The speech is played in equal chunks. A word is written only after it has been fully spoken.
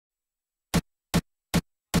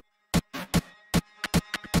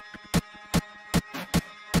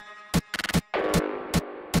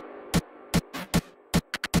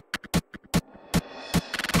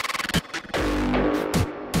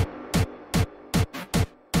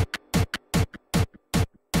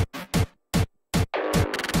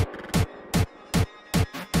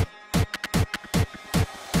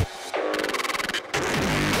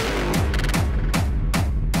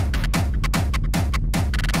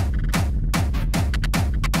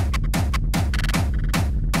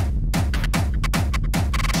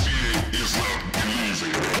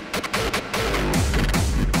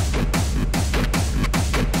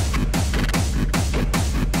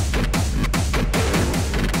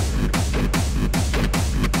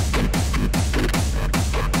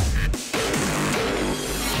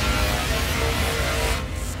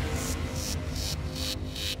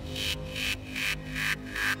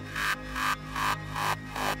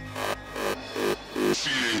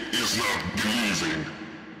is not pleasing.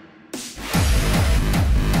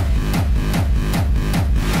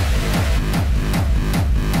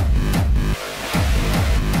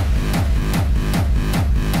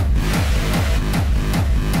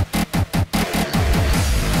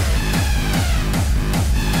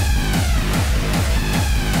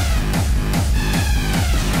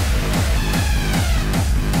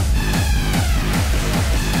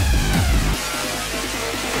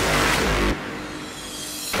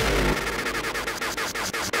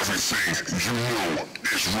 You know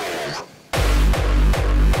is wrong.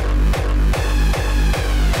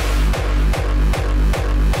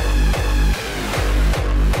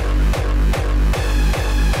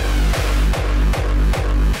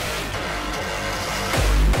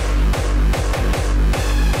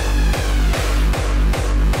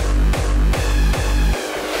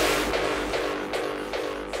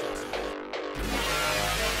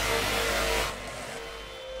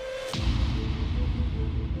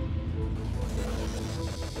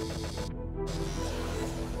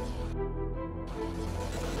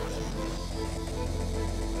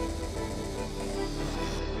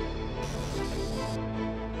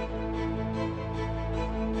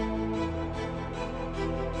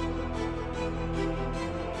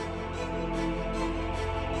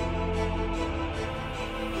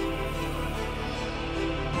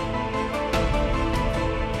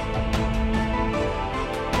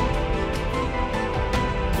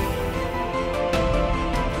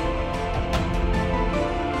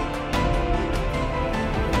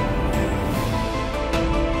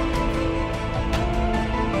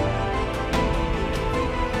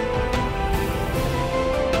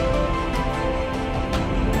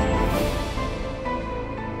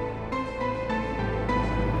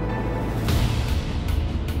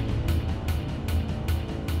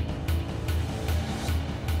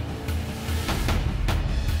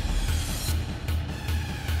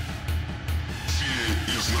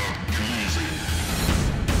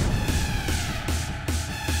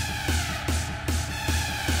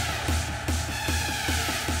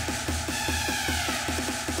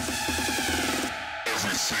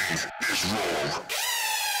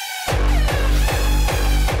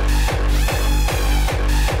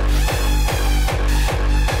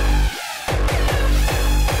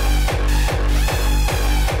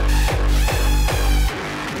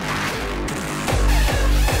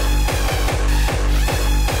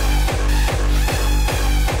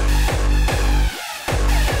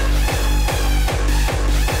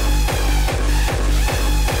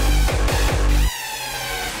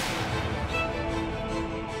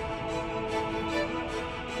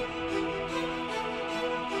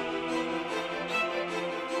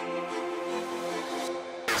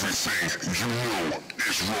 Everything you know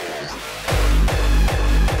is wrong.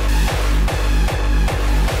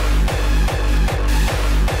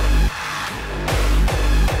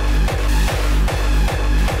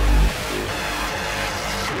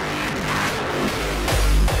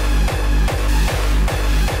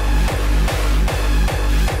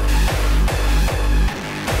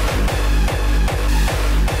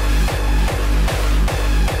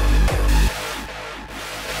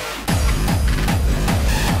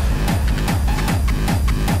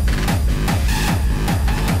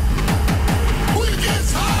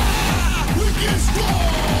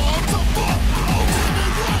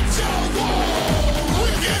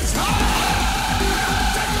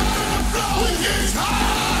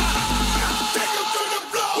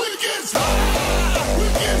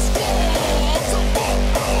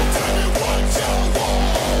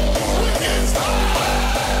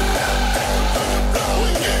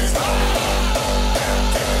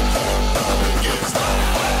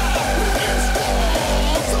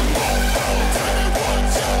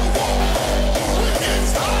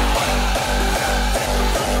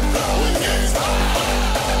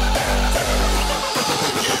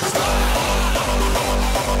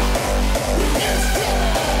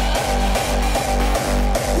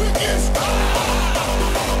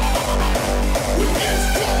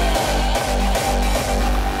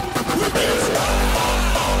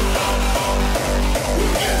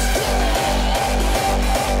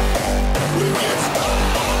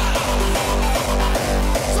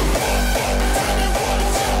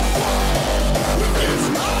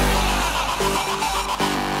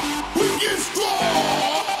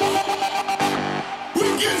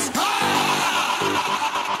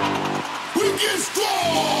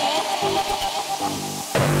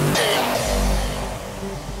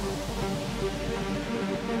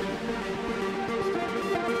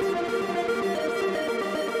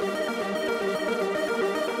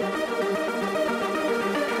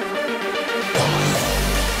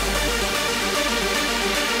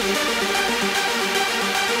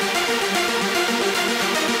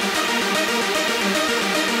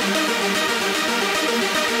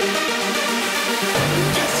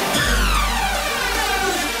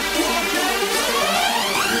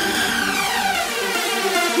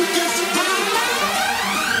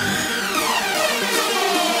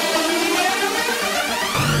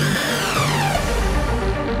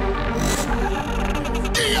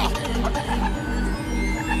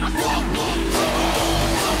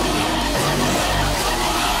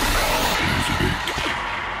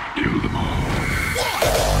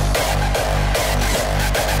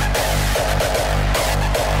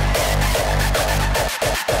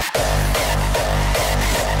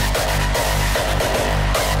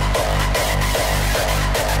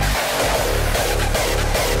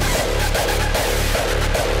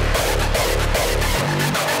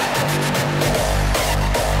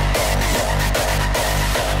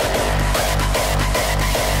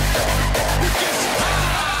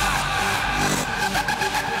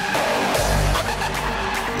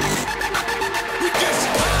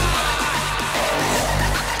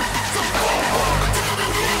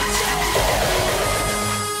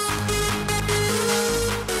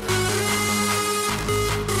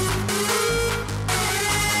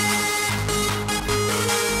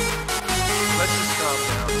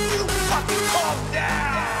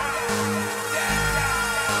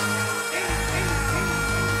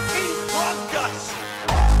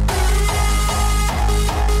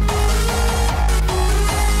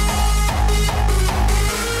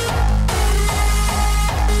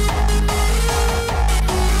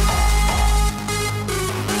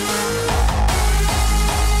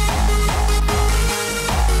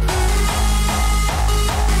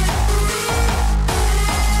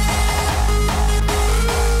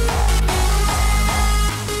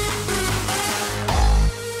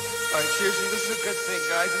 seriously, this is a good thing,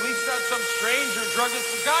 guys. At least not some stranger drugged us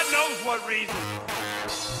for God knows what reason.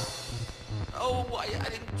 Oh, I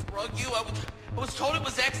didn't drug you. I was told it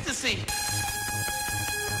was ecstasy.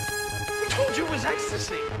 Who told you it was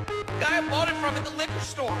ecstasy? The guy I bought it from at the liquor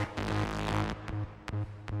store.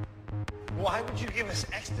 Why would you give us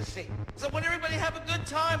ecstasy? So when everybody have a good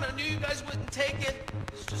time, and I knew you guys wouldn't take it.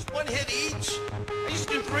 It's just one hit each. I used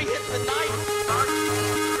to do 3 hits a night. Fuck you!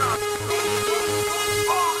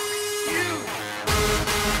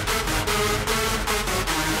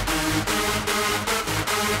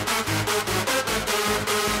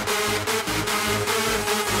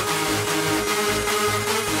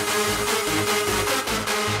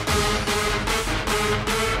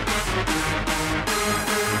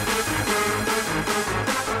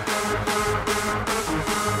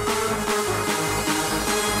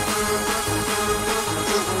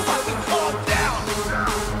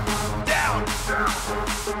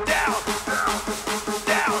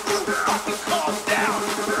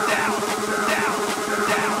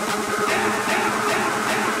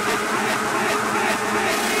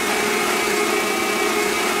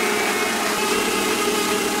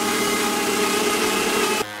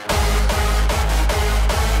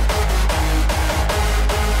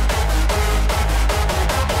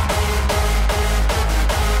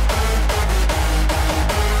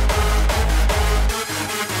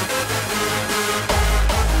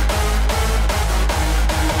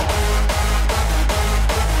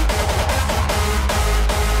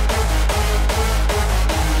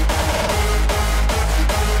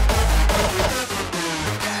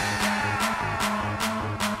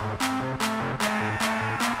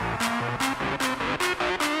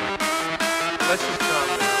 Let's just calm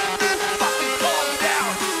down. Fucking calm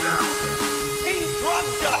down. He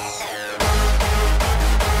drugged us.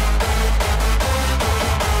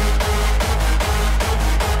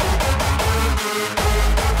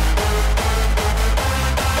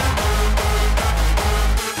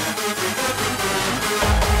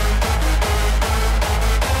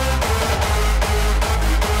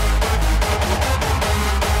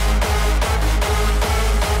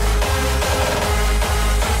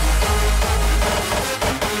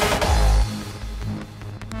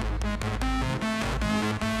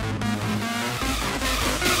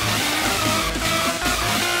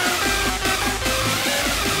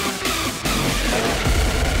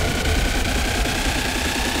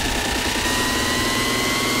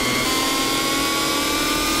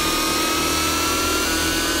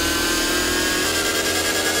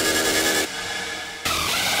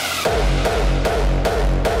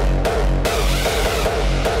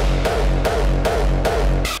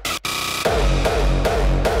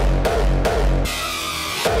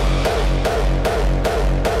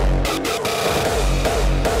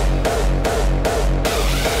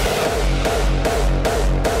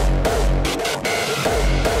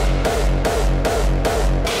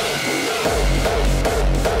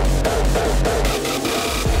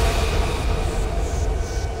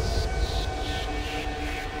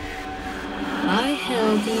 I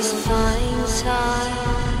held these pines high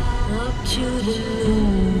up to the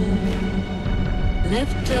moon,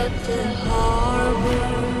 left at the harbor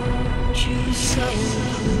to sail.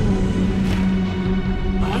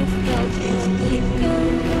 I felt the liquor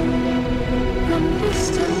from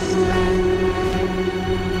distant land,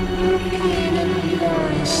 your pain and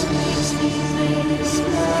voice makes me raise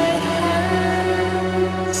my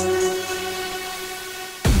hands.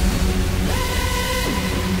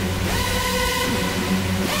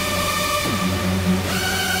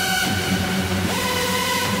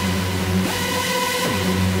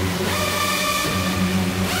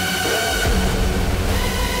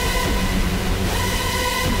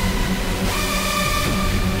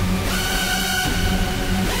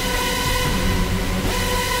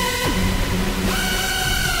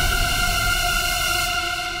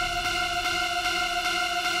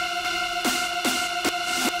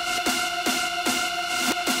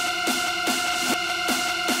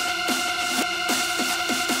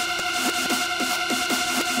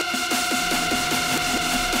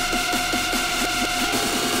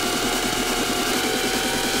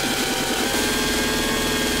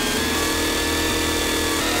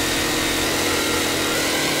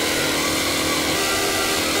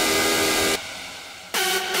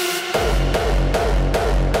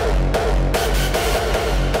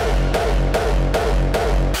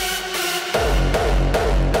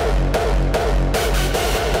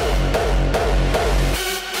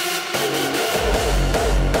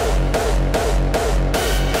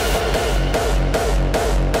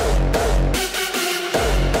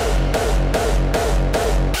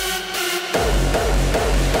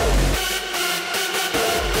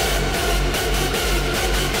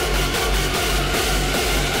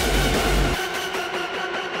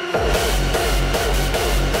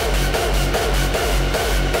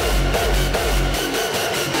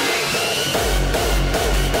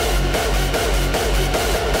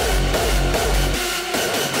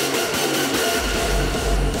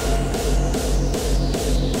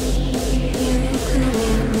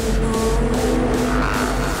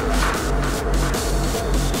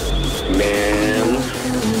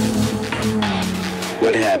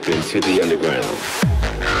 happened to the underground?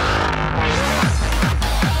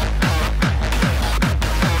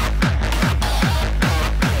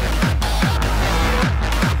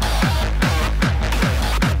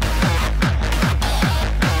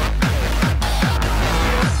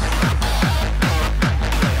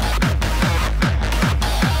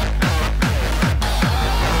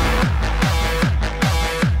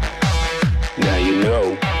 Now you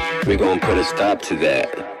know we're gonna put a stop to that.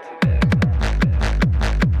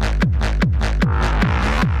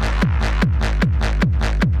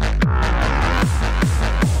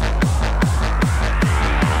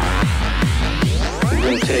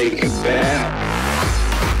 Take it back.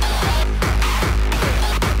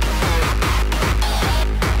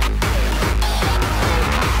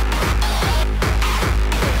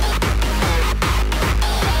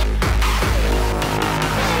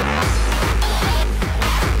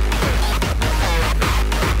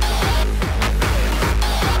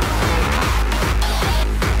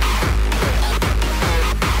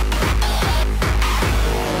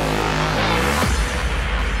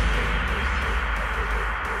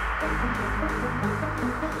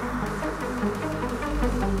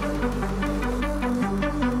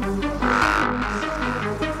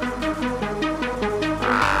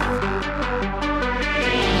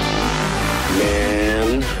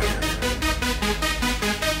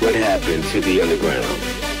 What happened to the underground?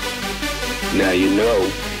 Now you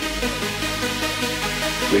know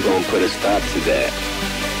we're gonna put a stop to that.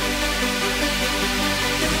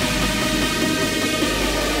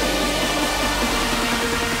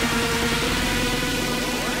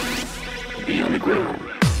 The underground.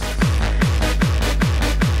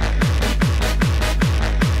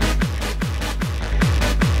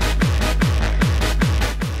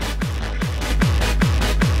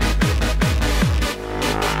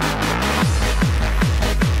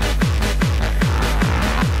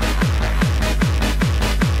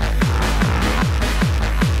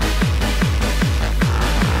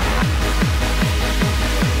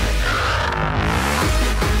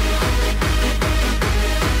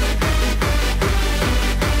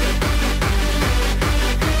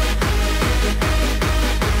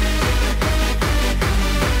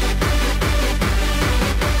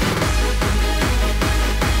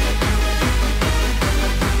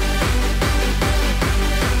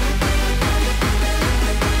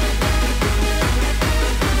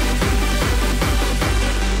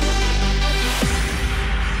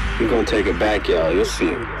 Take it back, y'all. You'll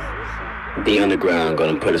see. The underground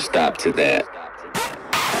gonna put a stop to that.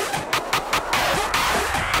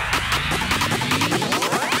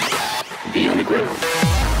 The underground.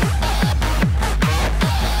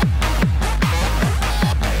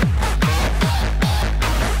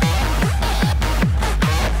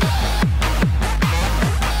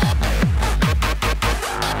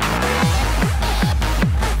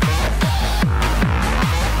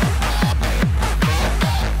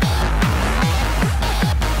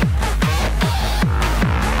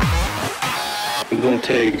 Gonna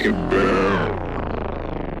take it back.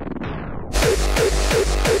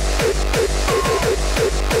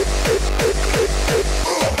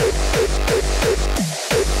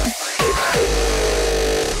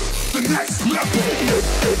 The next level.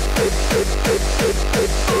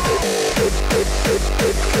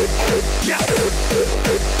 Yes.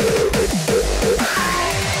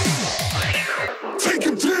 Take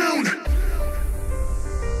him down.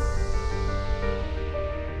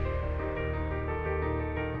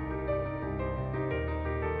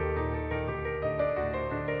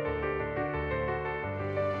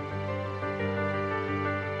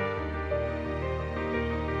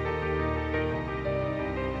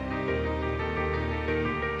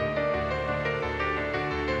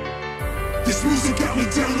 This music got me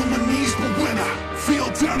down on my knees, but when I feel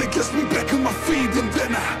down, it gets me back on my feet, and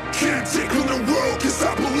then I can't take on the world, cause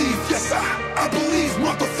I believe, yes I believe,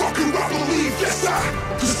 motherfucker, I believe, yes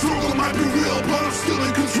the struggle might be real, but I'm still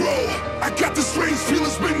in control. I got the strange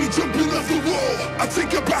feelings, make me jumping off the wall. I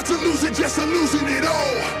think about to lose it, yes, I'm losing it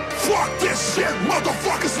all. Fuck this shit,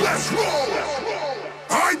 motherfuckers, let's roll.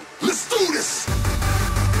 Alright, let's do this.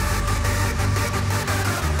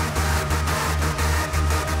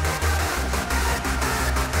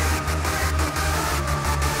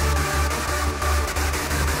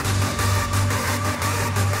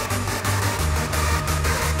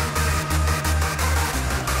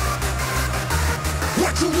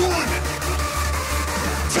 What you want?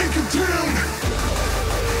 Take him down.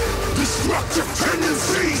 Destructive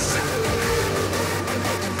tendencies.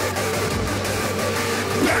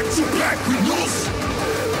 Back to back with Nolz.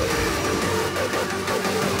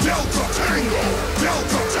 Delta Tango,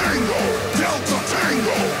 Delta Tango, Delta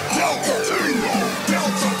Tango.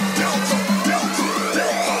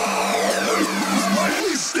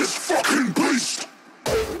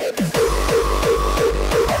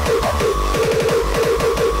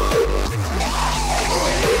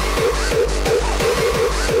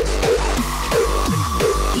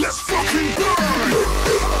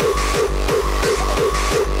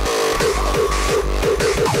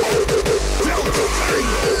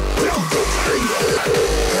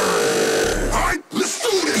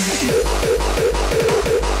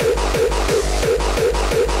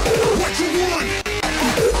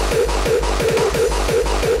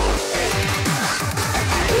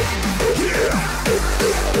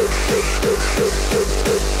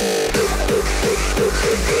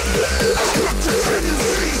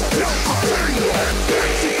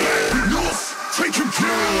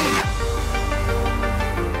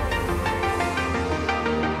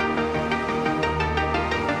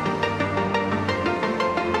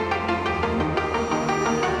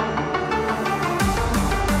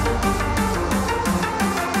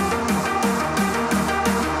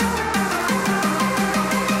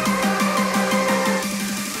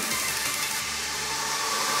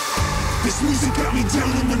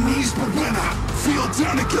 down on my knees, but when I feel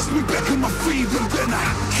down, it gets me back on my feet, and then I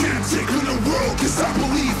can't take on the world, cause I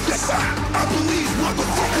believe, yes I believe,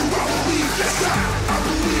 motherfucker, I believe, yes I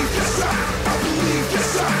believe, yes I believe,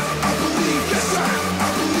 yes I believe, yes I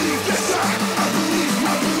believe, yes I believe,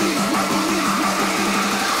 I believe, I believe, I believe.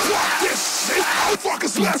 Fuck this shit,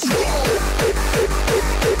 motherfuckers, let's roll.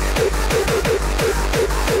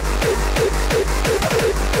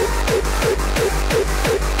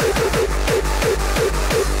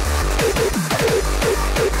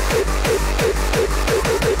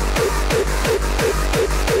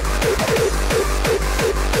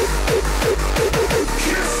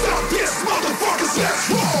 Can't stop this, motherfuckers, let's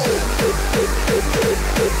roll!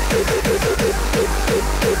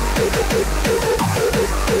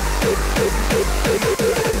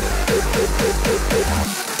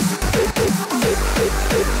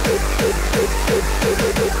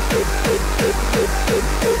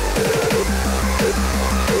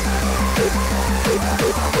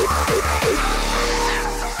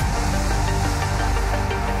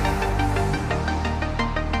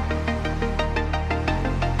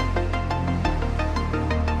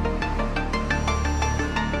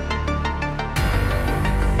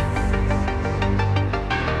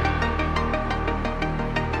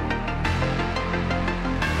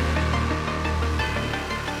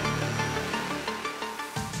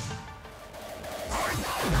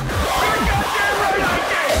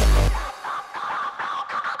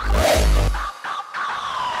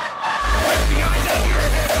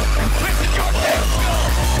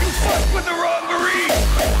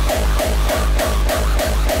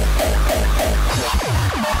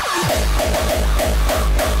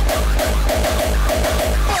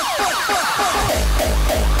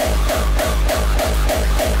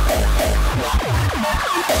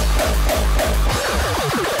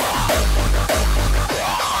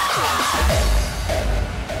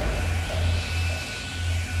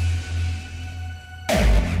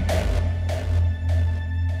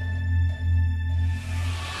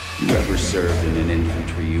 Served in an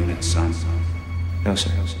infantry unit, son? No,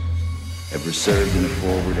 sir. No, sir. Ever served in a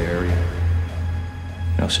forward area?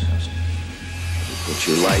 No, sir. No, sir. Ever put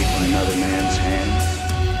your life in another man's hands?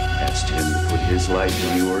 Asked him to put his life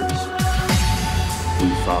in yours? We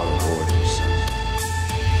follow orders, son.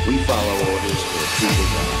 We follow orders for a people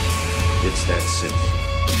God. It's that simple.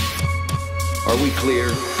 Are we clear?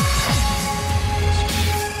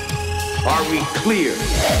 Are we clear?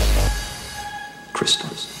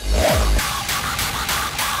 Crystals.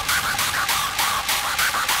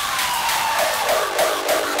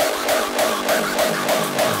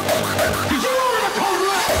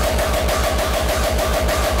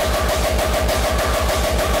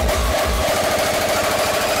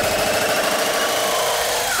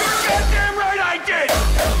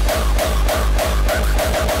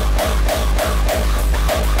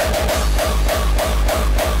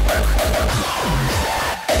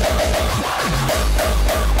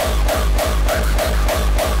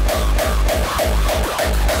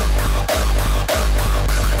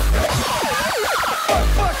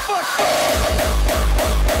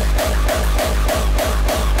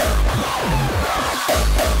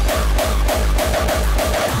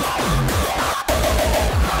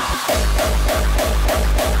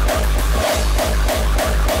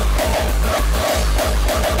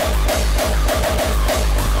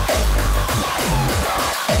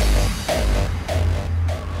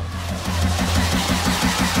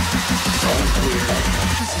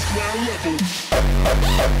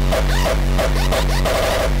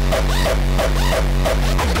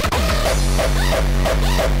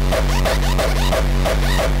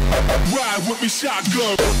 Ride with me,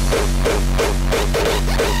 shotgun.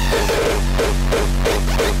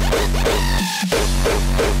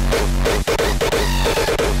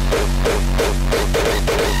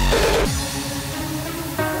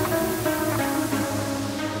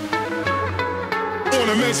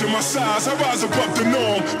 Wanna measure my size, I rise above the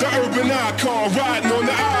norm. The urban icon, riding on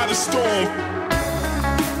the eye of the storm.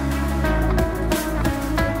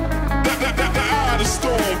 The eye of the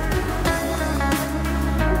storm.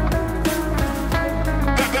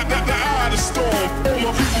 The eye of the storm. All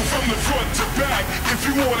my people from the front to back. If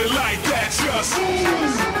you want it like that, just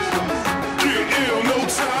get ill, no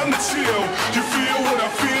time to chill. You feel what I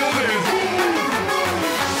feel in.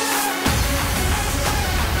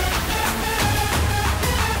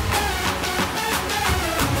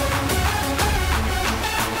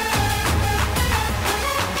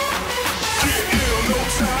 No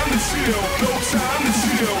time to chill, no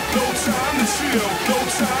time to chill, no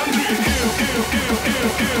time to ill.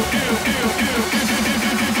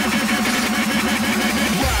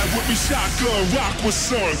 Ride with me, shotgun. shotgun, rock with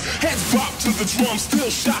son. Heads bop to the drum, still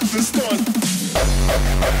shocked and stunned.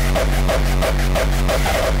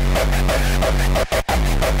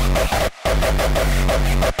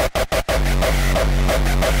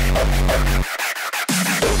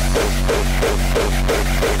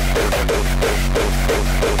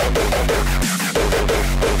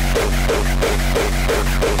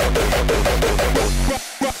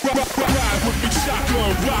 Ride with me,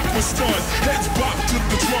 shotgun, rock with stun. Heads bop to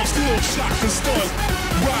the drum, still shocked and stunned.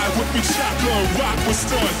 Ride with me, shotgun, rock with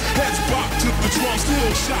stun. Heads bop to the drum,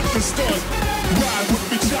 still shocked and stunned. Ride with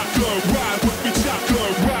me, shotgun, ride with me,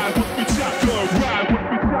 shotgun, ride with me, shotgun, ride with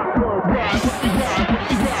me, shotgun, ride with me, ride with me, ride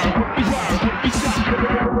with me, ride with me, shotgun.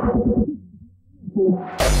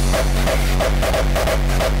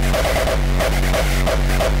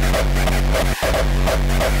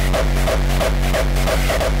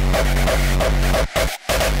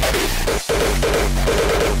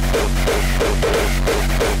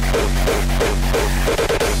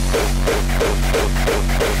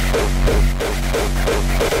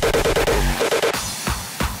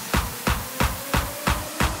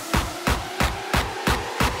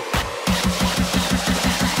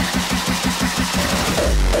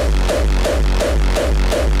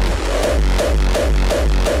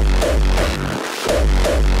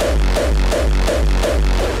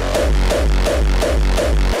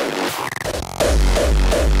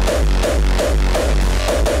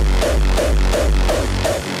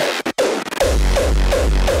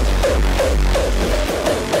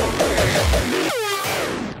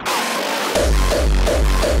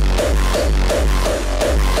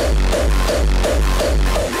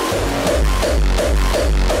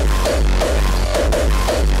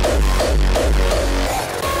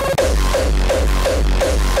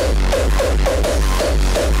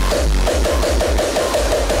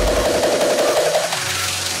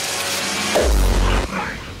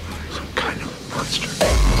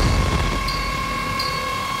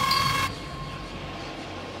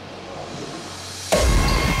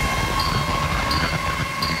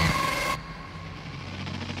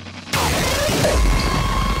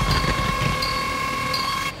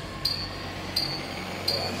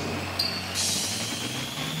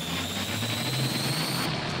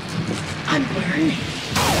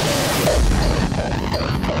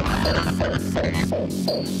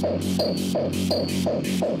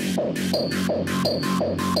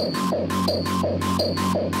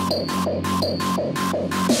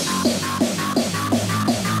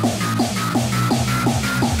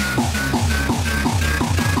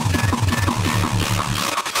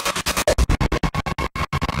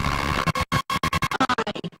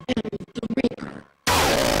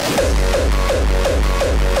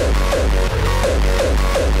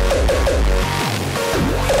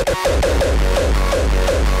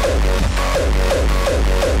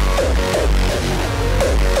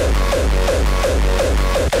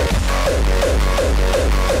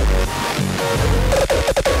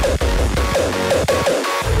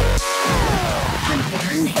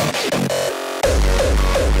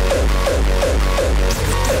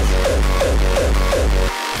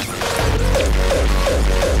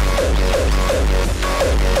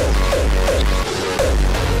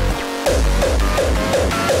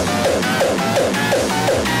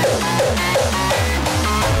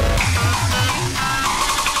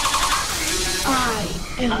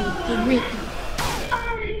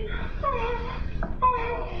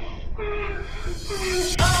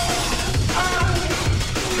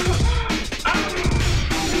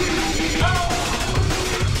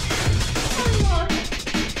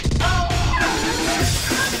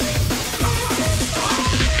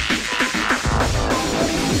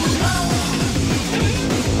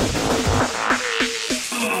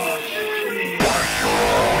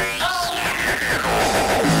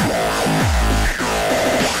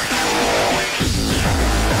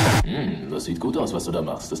 Das sieht gut aus, was du da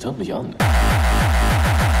machst. Das tönt mich an.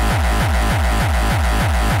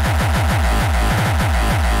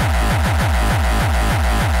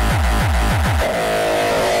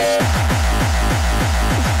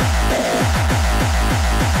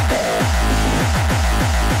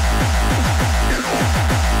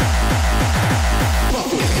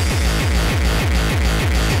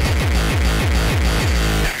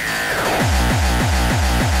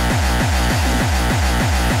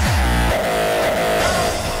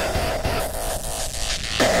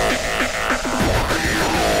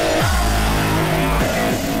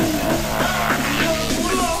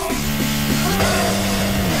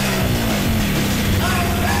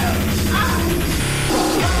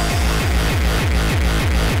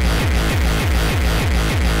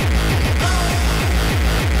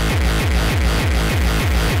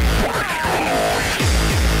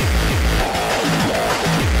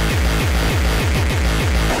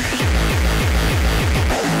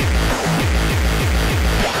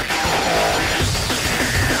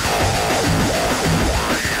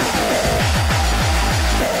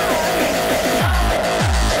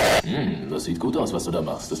 du da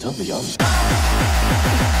machst. Das hört mich an.